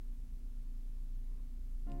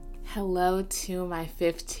Hello to my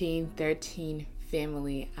 1513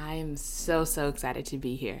 family. I am so excited to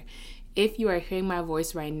be here. If you are hearing my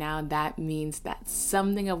voice right now, that means that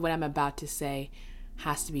something of what I'm about to say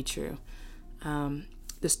has to be true.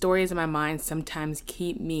 The stories in my mind sometimes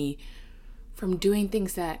keep me from doing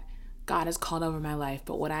things that God has called over my life.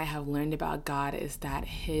 But what I have learned about God is that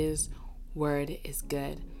His word is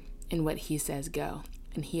good and what He says go.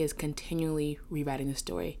 And He is continually rewriting the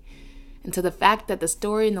story. And so the fact that the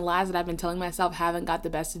story and the lies that I've been telling myself haven't got the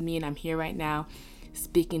best of me and I'm here right now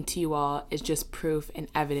speaking to you all is just proof and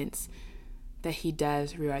evidence that He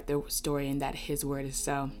does rewrite the story and that His word is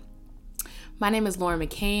so. My name is Lauren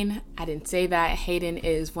McCain. I didn't say that. Hayden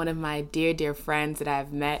is one of my dear friends that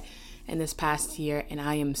I've met in this past year, and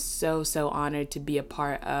I am so honored to be a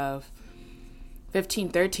part of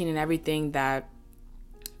 1513 and everything that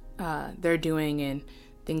they're doing and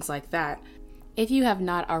things like that. If you have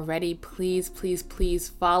not already, please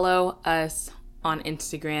follow us on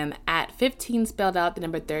Instagram at 15 spelled out the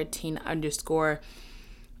number 13 underscore.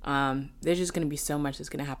 There's just going to be so much that's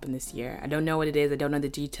going to happen this year. I don't know what it is. I don't know the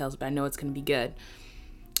details, but I know it's going to be good.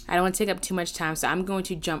 I don't want to take up too much time, so I'm going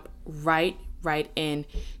to jump right in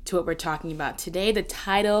to what we're talking about. Today, the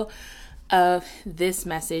title of this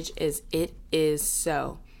message is It Is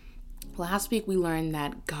So. Last week, we learned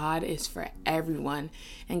that God is for everyone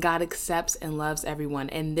and God accepts and loves everyone.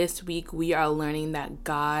 And this week, we are learning that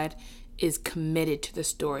God is committed to the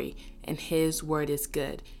story and His word is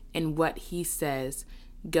good and what He says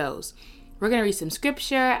goes. We're going to read some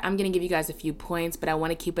scripture. I'm going to give you guys a few points, but I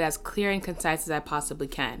want to keep it as clear and concise as I possibly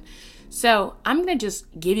can. So I'm going to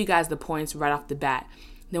just give you guys the points right off the bat.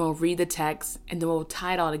 Then we'll read the text and then we'll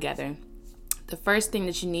tie it all together. The first thing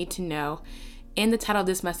that you need to know in the title of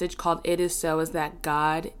this message called It Is So is that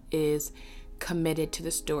God is committed to the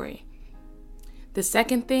story. The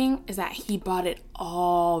second thing is that He brought it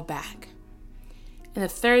all back. And the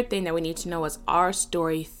third thing that we need to know is our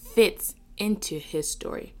story fits into His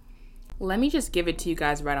story. Let me just give it to you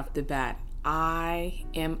guys right off the bat. I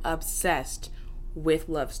am obsessed with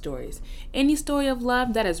love stories. Any story of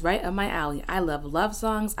love that is right up my alley. I love love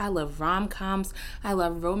songs. I love rom-coms. I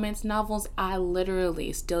love romance novels. I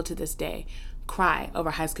literally, still to this day, cry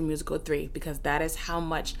over High School Musical 3 because that is how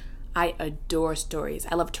much I adore stories.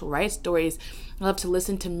 I love to write stories. I love to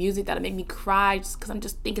listen to music that'll make me cry just because I'm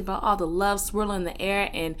just thinking about all the love swirling in the air,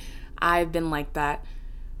 and I've been like that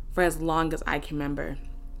for as long as I can remember.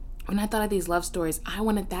 When I thought of these love stories, I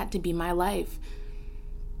wanted that to be my life.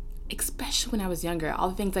 Especially when I was younger,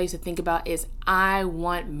 all the things I used to think about is I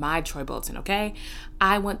want my Troy Bolton, okay?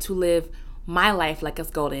 I want to live my life like it's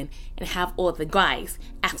golden and have all the guys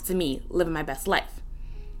after me living my best life.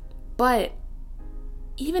 But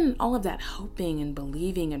even all of that hoping and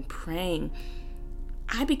believing and praying,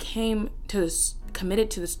 I became committed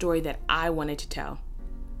to the story that I wanted to tell.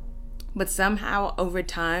 But somehow over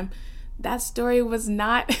time, that story was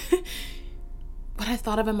not what I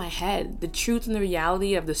thought of in my head. The truth and the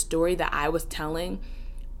reality of the story that I was telling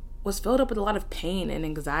was filled up with a lot of pain and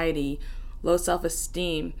anxiety, low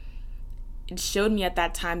self-esteem. It showed me at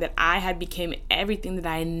that time that I had become everything that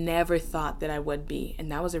I never thought that I would be.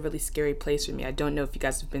 And that was a really scary place for me. I don't know if you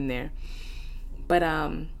guys have been there. But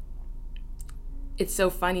it's so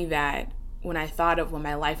funny that when I thought of what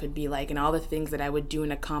my life would be like and all the things that I would do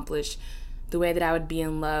and accomplish, the way that I would be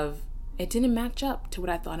in love, it didn't match up to what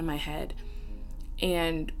I thought in my head.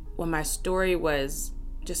 And when my story was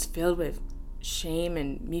just filled with shame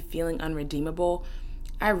and me feeling unredeemable,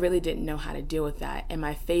 I really didn't know how to deal with that. And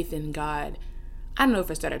my faith in God, I don't know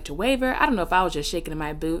if it started to waver. I don't know if I was just shaking in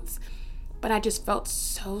my boots, but I just felt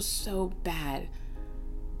so bad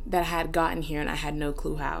that I had gotten here and I had no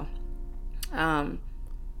clue how. And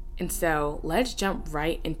so let's jump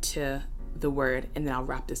right into the word and then I'll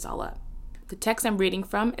wrap this all up. The text I'm reading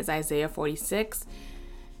from is Isaiah 46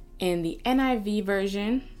 in the NIV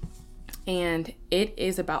version, and it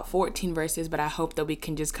is about 14 verses, but I hope that we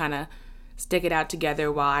can just kind of stick it out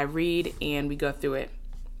together while I read and we go through it.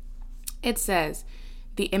 It says,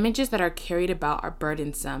 "The images that are carried about are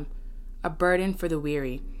burdensome, a burden for the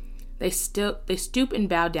weary. They stoop and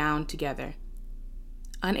bow down together.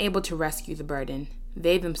 Unable to rescue the burden,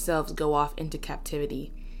 they themselves go off into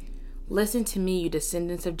captivity. Listen to me, you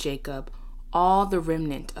descendants of Jacob, all the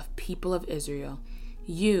remnant of people of Israel,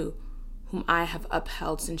 you whom I have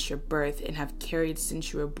upheld since your birth and have carried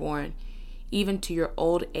since you were born. Even to your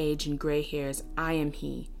old age and gray hairs, I am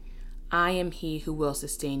He. I am He who will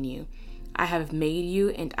sustain you. I have made you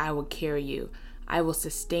and I will carry you. I will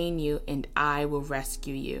sustain you and I will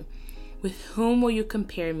rescue you. With whom will you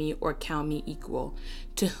compare me or count me equal?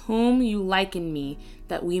 To whom you liken me,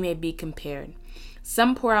 that we may be compared?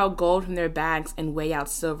 Some pour out gold from their bags and weigh out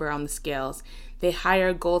silver on the scales. They hire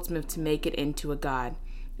a goldsmith to make it into a god,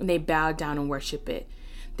 and they bow down and worship it.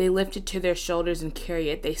 They lift it to their shoulders and carry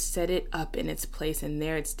it. They set it up in its place, and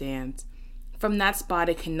there it stands. From that spot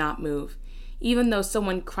it cannot move. Even though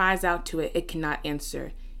someone cries out to it, it cannot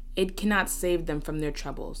answer. It cannot save them from their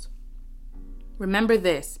troubles. Remember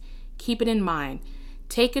this. Keep it in mind.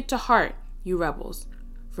 Take it to heart, you rebels.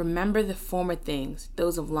 Remember the former things,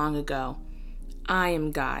 those of long ago. I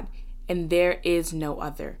am God, and there is no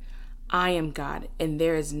other. I am God, and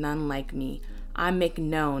there is none like me. I make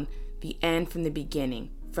known the end from the beginning,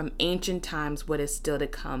 from ancient times what is still to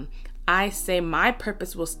come. I say my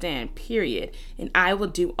purpose will stand, period, and I will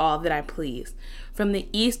do all that I please. From the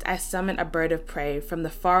east I summon a bird of prey, from the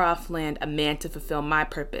far-off land a man to fulfill my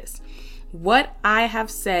purpose. What I have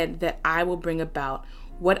said that I will bring about,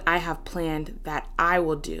 what I have planned that I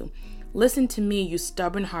will do. Listen to me, you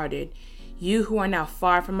stubborn-hearted, you who are now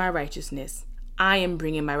far from my righteousness. I am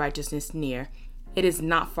bringing my righteousness near. It is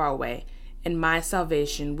not far away, and my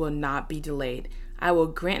salvation will not be delayed. I will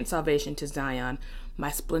grant salvation to Zion,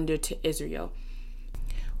 my splendor to Israel.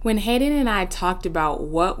 When Hayden and I talked about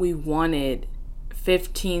what we wanted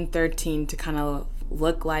 1513 to kind of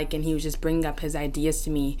look like, and he was just bringing up his ideas to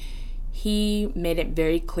me, he made it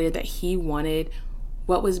very clear that he wanted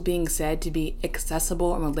what was being said to be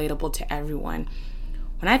accessible and relatable to everyone.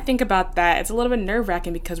 When I think about that, it's a little bit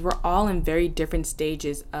nerve-wracking because we're all in very different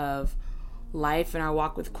stages of life in our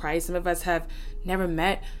walk with Christ. Some of us have never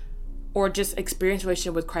met or just experienced a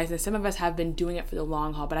relationship with Christ, and some of us have been doing it for the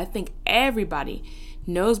long haul. But I think everybody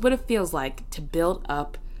knows what it feels like to build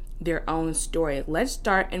up their own story. Let's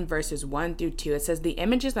start in verses 1 through 2. It says, the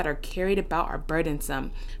images that are carried about are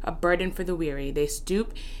burdensome, a burden for the weary. They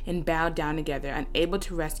stoop and bow down together, unable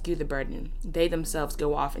to rescue the burden. They themselves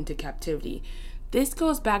go off into captivity. This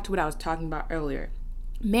goes back to what I was talking about earlier.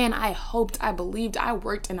 Man, I hoped, I believed, I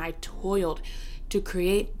worked, and I toiled to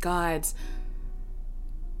create gods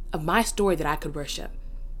of my story that I could worship.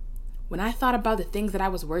 When I thought about the things that I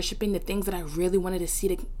was worshiping, the things that I really wanted to see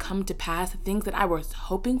to come to pass, the things that I was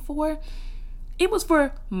hoping for, it was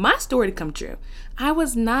for my story to come true. I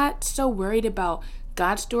was not so worried about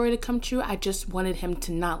God's story to come true. I just wanted him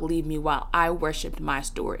to not leave me while I worshiped my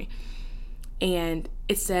story. And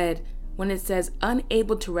it said, when it says,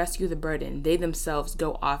 unable to rescue the burden, they themselves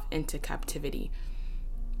go off into captivity.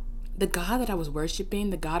 The God that I was worshiping,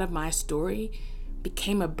 the God of my story,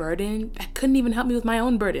 became a burden that couldn't even help me with my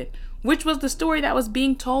own burden, which was the story that was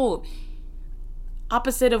being told,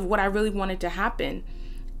 opposite of what I really wanted to happen.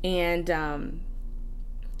 And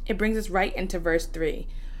it brings us right into verse 3.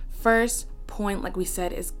 First point, like we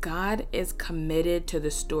said, is God is committed to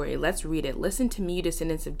the story. Let's read it. Listen to me,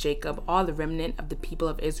 descendants of Jacob, all the remnant of the people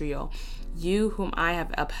of Israel, you whom I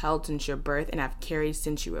have upheld since your birth and have carried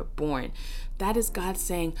since you were born. That is God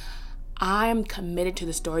saying, I'm committed to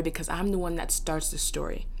the story because I'm the one that starts the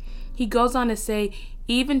story. He goes on to say,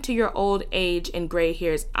 even to your old age and gray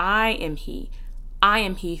hairs, I am he. I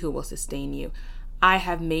am he who will sustain you. I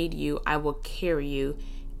have made you, I will carry you,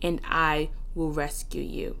 and I will rescue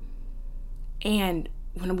you. And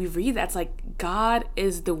when we read that, it's like God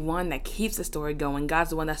is the one that keeps the story going.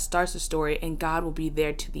 God's the one that starts the story, and God will be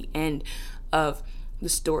there to the end of the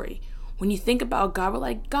story. When you think about God, we're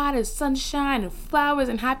like, God is sunshine and flowers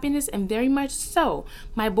and happiness, and very much so.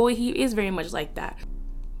 My boy, he is very much like that.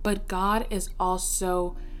 But God is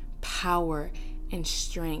also power and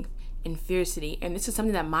strength and fiercity. And this is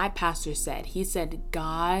something that my pastor said. He said,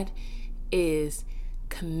 God is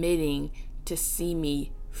committing to see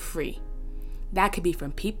me free. That could be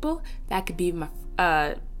from people. That could be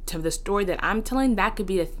to the story that I'm telling. That could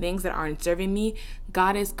be the things that aren't serving me.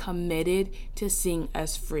 God is committed to seeing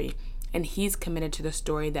us free. And he's committed to the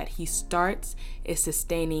story that he starts, is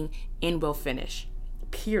sustaining, and will finish.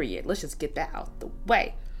 Period. Let's just get that out the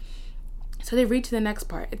way. So they read to the next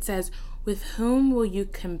part. It says, with whom will you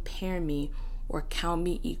compare me or count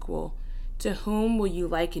me equal? To whom will you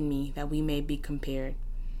liken me that we may be compared?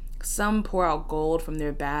 Some pour out gold from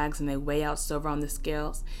their bags and they weigh out silver on the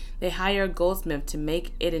scales. They hire a goldsmith to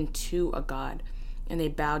make it into a god, and they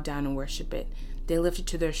bow down and worship it. They lift it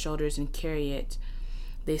to their shoulders and carry it.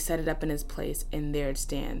 They set it up in its place, and there it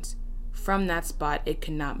stands. From that spot it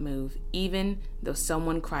cannot move. Even though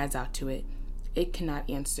someone cries out to it, it cannot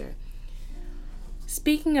answer.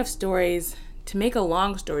 Speaking of stories, to make a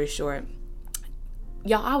long story short,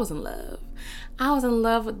 y'all, I was in love. I was in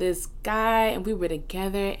love with this guy, and we were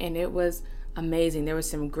together, and it was amazing. There were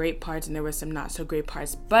some great parts, and there were some not so great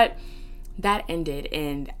parts. But that ended,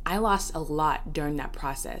 and I lost a lot during that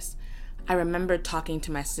process. I remember talking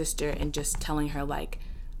to my sister and just telling her, like,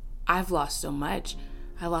 I've lost so much.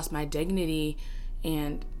 I lost my dignity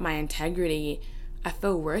and my integrity. I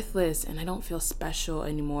feel worthless and I don't feel special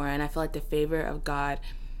anymore. And I feel like the favor of God,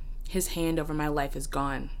 his hand over my life is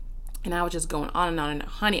gone. And I was just going on and on. And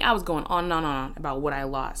honey, I was going on and on about what I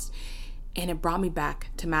lost. And it brought me back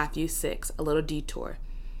to Matthew 6, a little detour.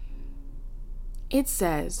 It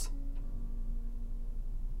says,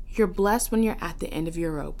 "You're blessed when you're at the end of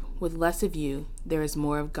your rope. With less of you, there is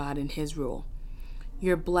more of God and his rule.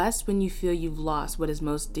 You're blessed when you feel you've lost what is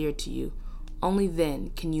most dear to you. Only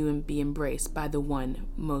then can you be embraced by the one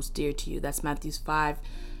most dear to you." That's Matthew 5,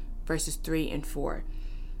 verses 3 and 4.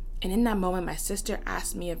 And in that moment, my sister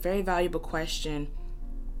asked me a very valuable question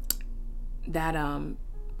that I'm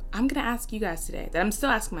going to ask you guys today, that I'm still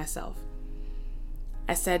asking myself.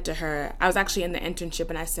 I said to her, I was actually in the internship,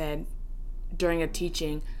 and I said during a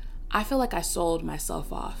teaching, I feel like I sold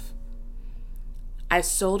myself off. I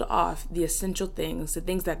sold off the essential things, the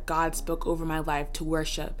things that God spoke over my life, to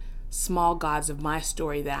worship small gods of my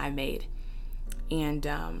story that I made. And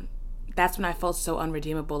that's when I felt so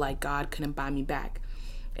unredeemable, like God couldn't buy me back.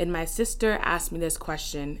 And my sister asked me this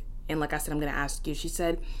question, and like I said, I'm going to ask you. She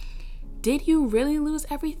said, did you really lose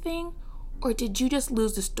everything, or did you just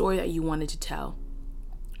lose the story that you wanted to tell?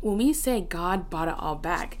 When we say God bought it all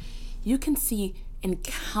back, you can see in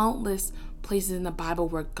countless places in the Bible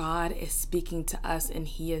where God is speaking to us and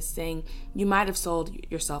he is saying, you might have sold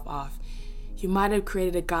yourself off. You might have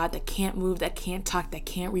created a God that can't move, that can't talk, that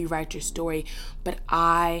can't rewrite your story, but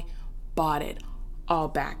I bought it all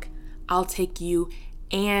back. I'll take you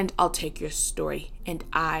and I'll take your story, and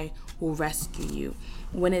I will rescue you.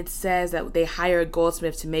 When it says that they hire a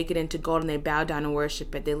goldsmith to make it into gold and they bow down and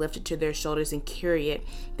worship it, they lift it to their shoulders and carry it,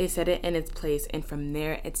 they set it in its place, and from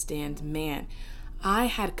there it stands man. I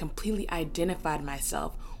had completely identified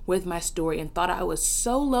myself with my story and thought I was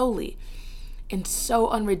so lowly and so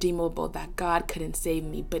unredeemable that God couldn't save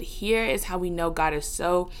me. But here is how we know God is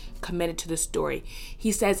so committed to the story.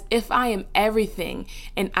 He says, if I am everything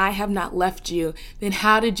and I have not left you, then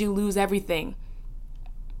how did you lose everything?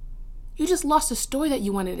 You just lost a story that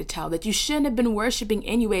you wanted to tell, that you shouldn't have been worshiping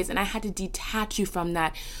anyways, and I had to detach you from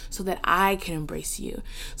that so that I can embrace you.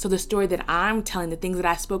 So the story that I'm telling, the things that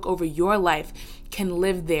I spoke over your life, can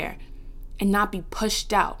live there and not be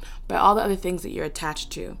pushed out by all the other things that you're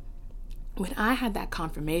attached to. When I had that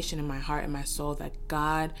confirmation in my heart and my soul that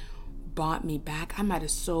God bought me back, I might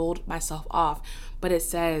have sold myself off. But it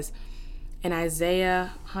says in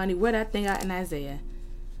Isaiah, honey, where that thing at in Isaiah?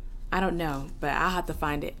 I don't know, but I'll have to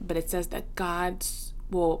find it. But it says that God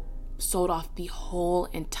will sold off the whole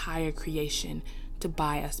entire creation to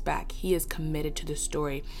buy us back. He is committed to the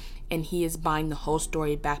story, and he is buying the whole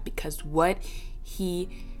story back because what he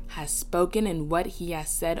has spoken and what he has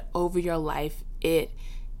said over your life, it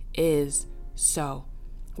is so,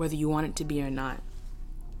 whether you want it to be or not.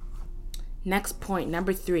 Next point,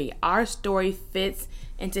 number 3, our story fits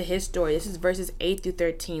into his story. This is verses 8 through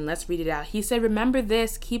 13. Let's read it out. He said, remember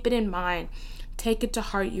this, keep it in mind. Take it to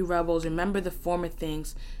heart, you rebels. Remember the former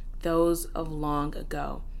things, those of long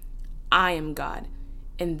ago. I am God,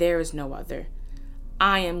 and there is no other.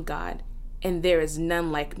 I am God, and there is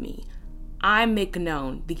none like me. I make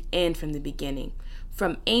known the end from the beginning.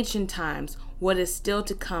 From ancient times, what is still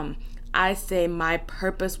to come, I say my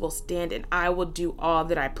purpose will stand, and I will do all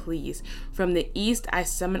that I please. From the east I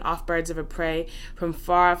summon off birds of a prey, from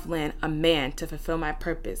far off land a man to fulfill my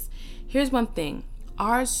purpose. Here's one thing,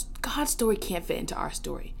 God's story can't fit into our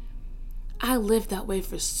story. I lived that way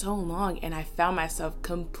for so long, and I found myself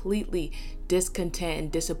completely discontent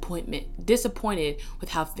and disappointed with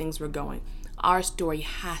how things were going. Our story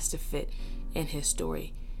has to fit in his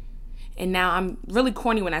story. And now I'm really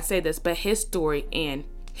corny when I say this, but his story and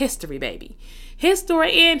history, baby. His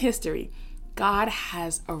story and history. God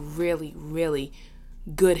has a really, really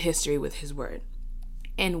good history with his word.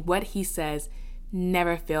 And what he says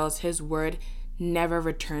never fails. His word never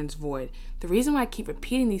returns void. The reason why I keep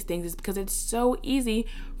repeating these things is because it's so easy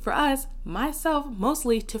for us, myself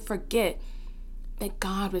mostly, to forget that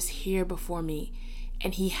God was here before me.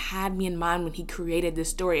 And he had me in mind when he created this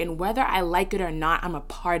story. And whether I like it or not, I'm a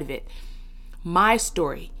part of it. My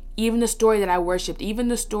story, even the story that I worshiped, even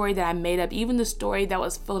the story that I made up, even the story that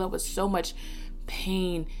was filled up with so much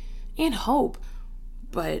pain and hope,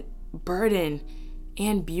 but burden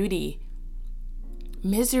and beauty,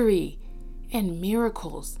 misery and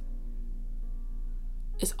miracles,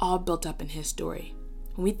 is all built up in his story.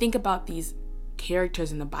 When we think about these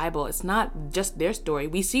characters in the Bible, it's not just their story.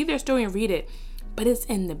 We see their story and read it, but it's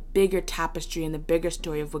in the bigger tapestry and the bigger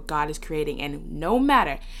story of what God is creating. And no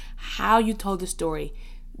matter how you told the story,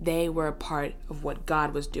 they were a part of what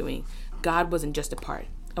God was doing. God wasn't just a part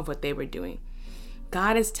of what they were doing.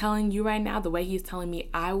 God is telling you right now, the way he's telling me,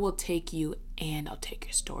 I will take you and I'll take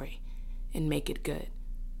your story and make it good.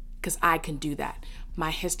 Because I can do that.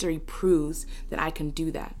 My history proves that I can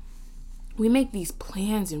do that. We make these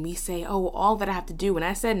plans and we say, oh, all that I have to do. And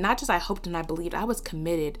I said, not just I hoped and I believed, I was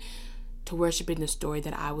committed to worshiping the story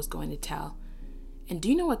that I was going to tell. And do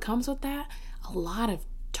you know what comes with that? A lot of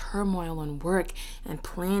turmoil and work and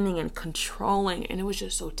planning and controlling. And it was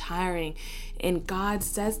just so tiring. And God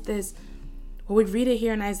says this. Well, we read it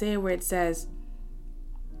here in Isaiah where it says,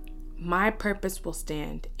 my purpose will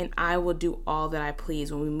stand and I will do all that I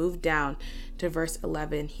please. When we move down to verse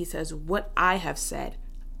 11, he says, what I have said,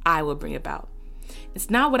 I will bring about. It's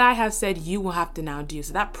not what I have said you will have to now do.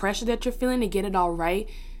 So that pressure that you're feeling to get it all right,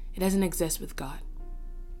 it doesn't exist with God.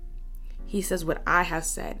 He says, what I have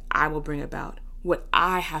said, I will bring about. What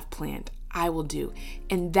I have planned, I will do.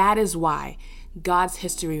 And that is why God's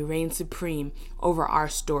history reigns supreme over our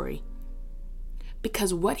story.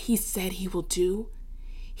 Because what he said he will do,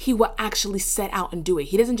 he will actually set out and do it.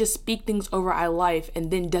 He doesn't just speak things over our life and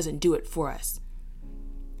then doesn't do it for us.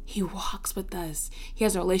 He walks with us. He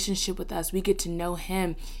has a relationship with us. We get to know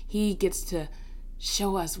him. He gets to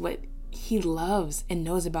show us what he loves and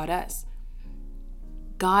knows about us.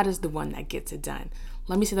 God is the one that gets it done.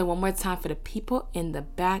 Let me say that one more time for the people in the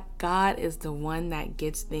back. God is the one that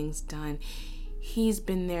gets things done. He's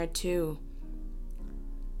been there too.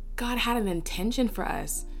 God had an intention for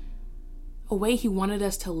us, a way he wanted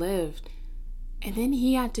us to live. And then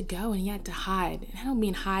he had to go and he had to hide. And I don't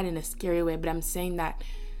mean hide in a scary way, but I'm saying that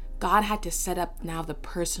God had to set up now the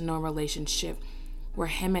personal relationship where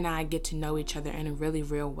him and I get to know each other in a really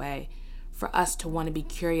real way, for us to want to be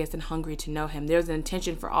curious and hungry to know him. There's an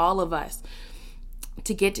intention for all of us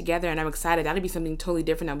to get together, and I'm excited. That'll be something totally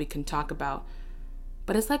different that we can talk about.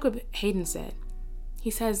 But it's like what Hayden said. He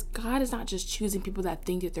says, God is not just choosing people that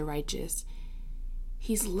think that they're righteous.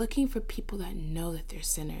 He's looking for people that know that they're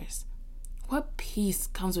sinners. What peace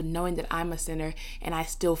comes with knowing that I'm a sinner and I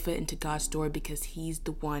still fit into God's story because he's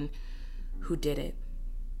the one who did it?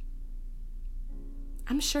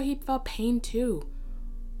 I'm sure he felt pain too.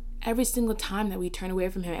 Every single time that we turn away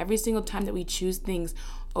from him, every single time that we choose things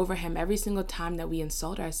over him, every single time that we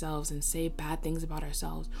insult ourselves and say bad things about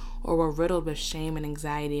ourselves, or we're riddled with shame and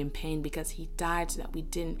anxiety and pain, because he died so that we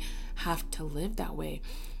didn't have to live that way,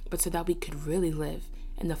 but so that we could really live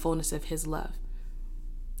in the fullness of his love.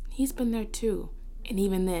 He's been there too. And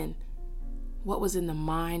even then, what was in the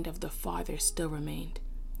mind of the Father still remained.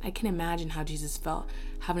 I can imagine how Jesus felt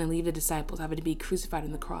having to leave the disciples, having to be crucified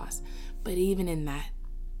on the cross. But even in that,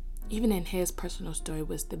 even in his personal story,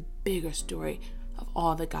 was the bigger story of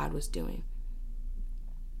all that God was doing.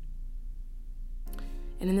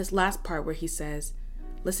 And in this last part where he says,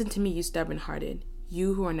 listen to me, you stubborn-hearted,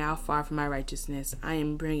 you who are now far from my righteousness, I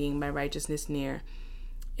am bringing my righteousness near.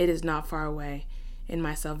 It is not far away, and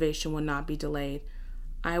my salvation will not be delayed.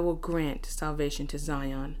 I will grant salvation to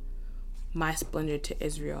Zion, my splendor to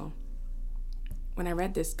Israel. When I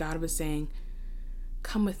read this, God was saying,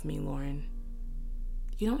 come with me, Lauren.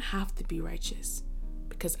 You don't have to be righteous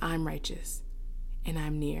because I'm righteous and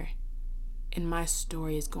I'm near. And my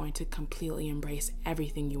story is going to completely embrace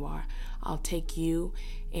everything you are. I'll take you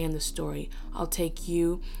and the story. I'll take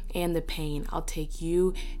you and the pain. I'll take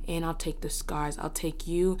you and I'll take the scars. I'll take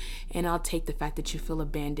you and I'll take the fact that you feel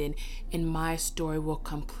abandoned. And my story will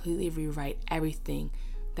completely rewrite everything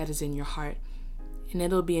that is in your heart. And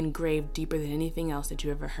it'll be engraved deeper than anything else that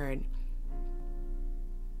you ever heard.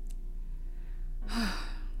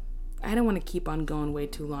 I don't want to keep on going way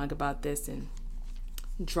too long about this and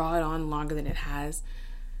draw it on longer than it has.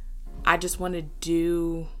 I just want to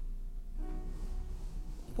do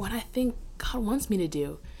what I think God wants me to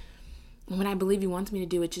do. And what I believe he wants me to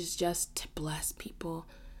do, which is just to bless people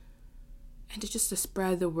and to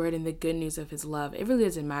spread the word and the good news of his love. It really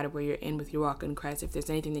doesn't matter where you're in with your walk in Christ. If there's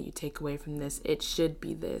anything that you take away from this, it should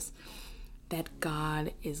be this: that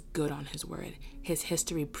God is good on his word. His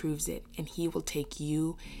history proves it, and he will take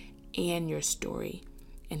you and your story,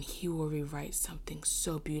 and he will rewrite something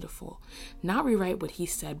so beautiful. Not rewrite what he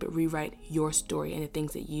said, but rewrite your story and the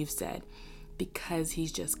things that you've said, because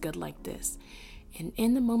he's just good like this. And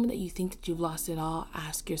in the moment that you think that you've lost it all,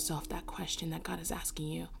 ask yourself that question that God is asking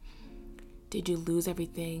you. Did you lose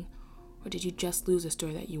everything, or did you just lose a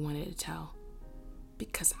story that you wanted to tell?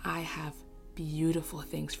 Because I have beautiful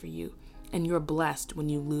things for you, and you're blessed when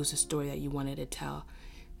you lose a story that you wanted to tell.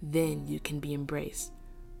 Then you can be embraced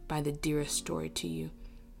by the dearest story to you.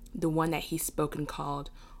 the one that He's spoken called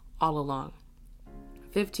all along.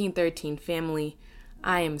 1513 family,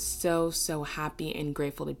 I am so happy and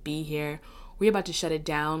grateful to be here. We're about to shut it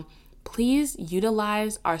down. Please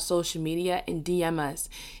utilize our social media and DM us.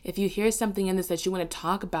 If you hear something in this that you want to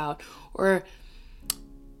talk about, or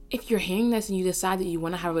if you're hearing this and you decide that you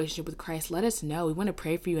want to have a relationship with Christ, let us know. We want to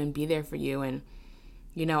pray for you and be there for you. And,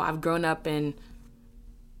 I've grown up in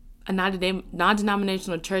a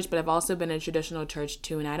non-denominational church, but I've also been in a traditional church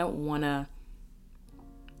too. And I don't want to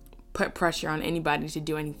put pressure on anybody to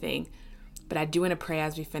do anything. But I do want to pray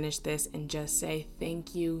as we finish this and just say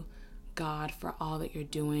thank you, God, for all that you're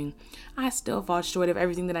doing. I still fall short of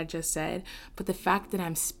everything that I just said, but the fact that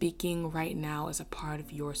I'm speaking right now is a part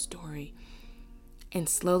of your story. And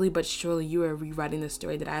slowly but surely, you are rewriting the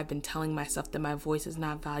story that I've been telling myself, that my voice is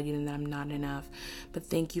not valued and that I'm not enough. But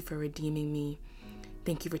thank you for redeeming me.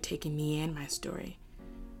 Thank you for taking me and my story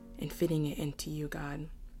and fitting it into you, God.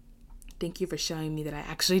 Thank you for showing me that I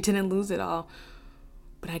actually didn't lose it all,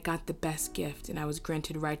 but I got the best gift, and I was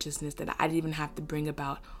granted righteousness that I didn't even have to bring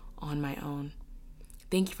about on my own.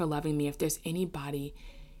 Thank you for loving me. If there's anybody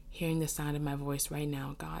hearing the sound of my voice right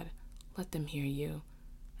now, God, let them hear you.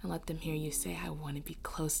 And let them hear you say, I want to be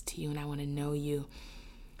close to you and I want to know you.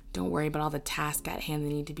 Don't worry about all the tasks at hand that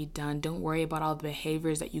need to be done. Don't worry about all the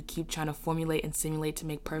behaviors that you keep trying to formulate and simulate to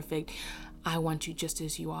make perfect. I want you just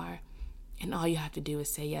as you are. And all you have to do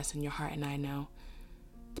is say yes in your heart, and I know.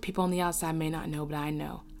 The people on the outside may not know, but I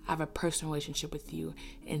know. I have a personal relationship with you,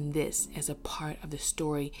 and this is a part of the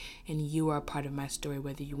story, and you are a part of my story,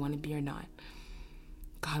 whether you want to be or not.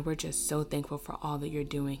 God, we're just so thankful for all that you're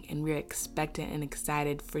doing, and we're expectant and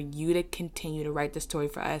excited for you to continue to write the story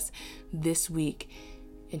for us this week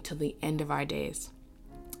until the end of our days.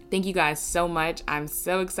 Thank you guys so much. I'm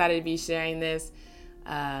so excited to be sharing this.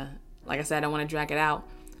 Like I said, I don't want to drag it out.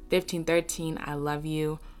 1513, I love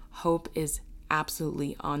you. Hope is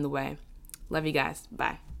absolutely on the way. Love you guys.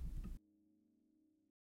 Bye.